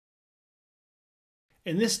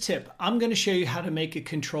In this tip, I'm going to show you how to make a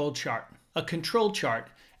control chart. A control chart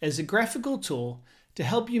is a graphical tool to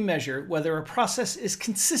help you measure whether a process is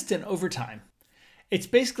consistent over time. It's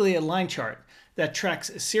basically a line chart that tracks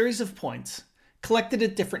a series of points collected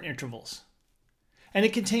at different intervals. And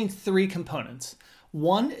it contains three components.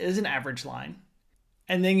 One is an average line,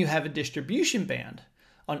 and then you have a distribution band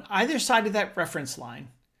on either side of that reference line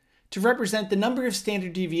to represent the number of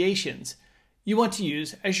standard deviations you want to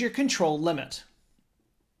use as your control limit.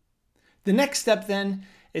 The next step then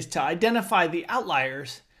is to identify the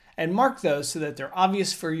outliers and mark those so that they're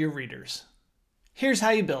obvious for your readers. Here's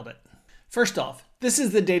how you build it. First off, this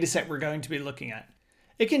is the dataset we're going to be looking at.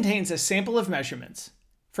 It contains a sample of measurements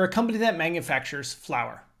for a company that manufactures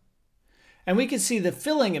flour. And we can see the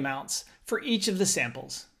filling amounts for each of the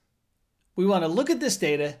samples. We want to look at this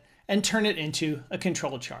data and turn it into a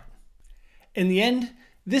control chart. In the end,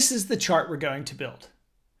 this is the chart we're going to build.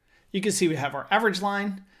 You can see we have our average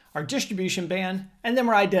line, our distribution band, and then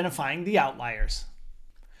we're identifying the outliers.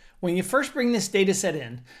 When you first bring this data set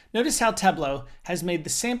in, notice how Tableau has made the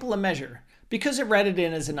sample a measure because it read it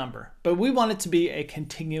in as a number, but we want it to be a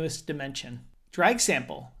continuous dimension. Drag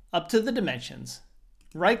sample up to the dimensions,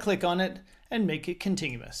 right-click on it, and make it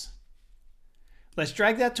continuous. Let's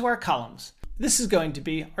drag that to our columns. This is going to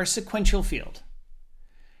be our sequential field.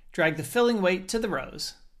 Drag the filling weight to the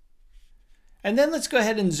rows. And then let's go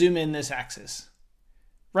ahead and zoom in this axis.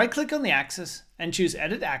 Right-click on the axis and choose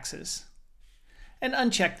Edit Axis, and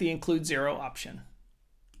uncheck the Include Zero option.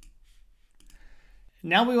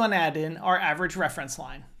 Now we want to add in our average reference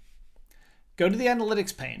line. Go to the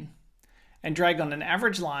Analytics pane and drag on an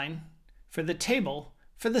average line for the table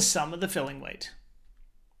for the sum of the filling weight.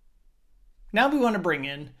 Now we want to bring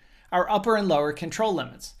in our upper and lower control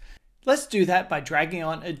limits. Let's do that by dragging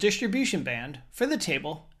on a distribution band for the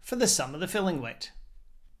table for the sum of the filling weight.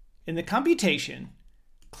 In the computation,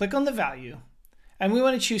 click on the value, and we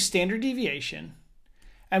want to choose standard deviation,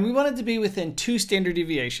 and we want it to be within 2 standard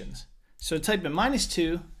deviations. So type in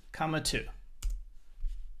 -2, 2.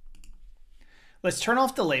 Let's turn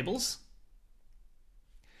off the labels,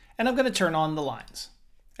 and I'm going to turn on the lines,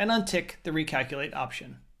 and untick the recalculate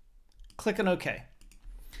option. Click on OK.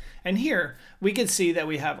 And here we can see that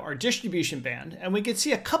we have our distribution band, and we can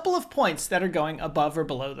see a couple of points that are going above or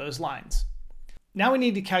below those lines. Now we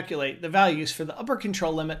need to calculate the values for the upper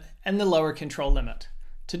control limit and the lower control limit.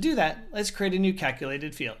 To do that, let's create a new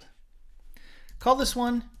calculated field. Call this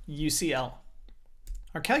one UCL.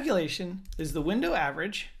 Our calculation is the window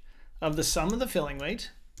average of the sum of the filling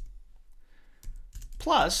weight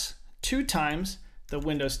plus 2 times the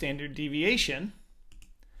window standard deviation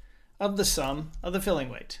of the sum of the filling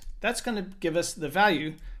weight. That's going to give us the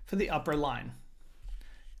value for the upper line.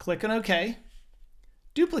 Click on OK.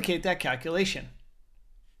 Duplicate that calculation.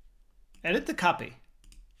 Edit the copy.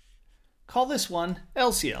 Call this one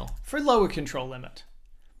LCL for lower control limit.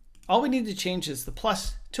 All we need to change is the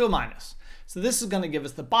plus to a minus. So this is going to give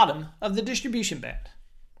us the bottom of the distribution band.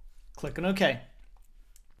 Click on OK.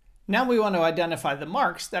 Now we want to identify the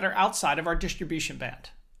marks that are outside of our distribution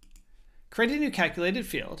band. Create a new calculated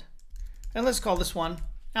field, and let's call this one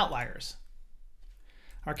outliers.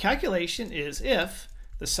 Our calculation is if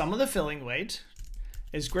the sum of the filling weight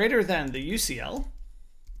is greater than the UCL,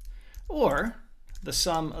 or the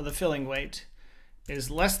sum of the filling weight is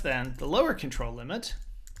less than the lower control limit,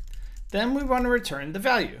 then we want to return the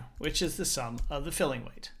value, which is the sum of the filling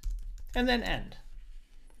weight, and then end.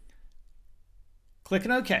 Click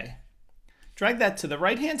on OK. Drag that to the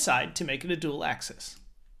right-hand side to make it a dual axis.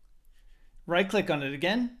 Right-click on it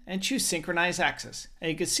again and choose Synchronize Axis.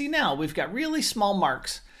 And you can see now we've got really small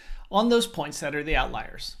marks on those points that are the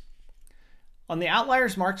outliers. On the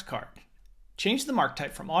Outliers Marks card, change the mark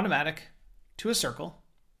type from automatic to a circle.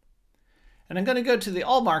 And I'm going to go to the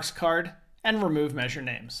All Marks card and remove measure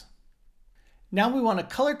names. Now we want to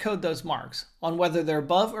color code those marks on whether they're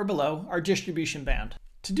above or below our distribution band.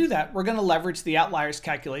 To do that, we're going to leverage the outliers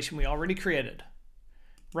calculation we already created.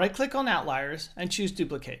 Right-click on Outliers and choose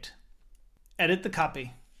Duplicate. Edit the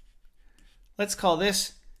copy. Let's call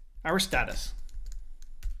this our status.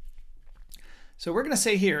 So we're going to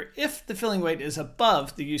say here, if the filling weight is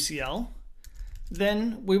above the UCL,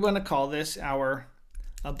 then we want to call this our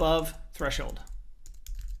above threshold.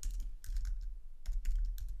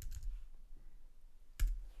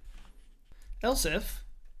 Else if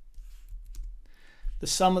the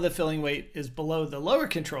sum of the filling weight is below the lower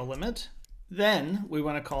control limit, then we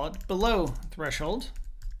want to call it below threshold.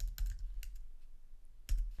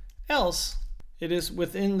 Else it is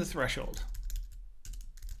within the threshold.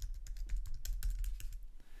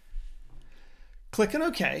 Click on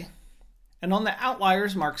OK, and on the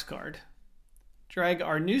Outliers Marks card, drag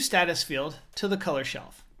our new status field to the color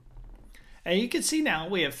shelf. And you can see now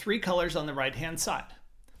we have 3 colors on the right-hand side.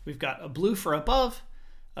 We've got a blue for above,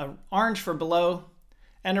 an orange for below,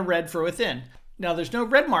 and a red for within. Now there's no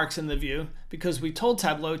red marks in the view because we told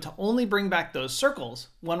Tableau to only bring back those circles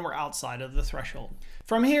when we're outside of the threshold.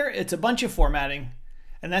 From here, it's a bunch of formatting,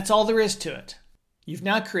 and that's all there is to it. You've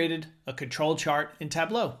now created a control chart in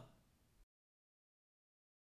Tableau.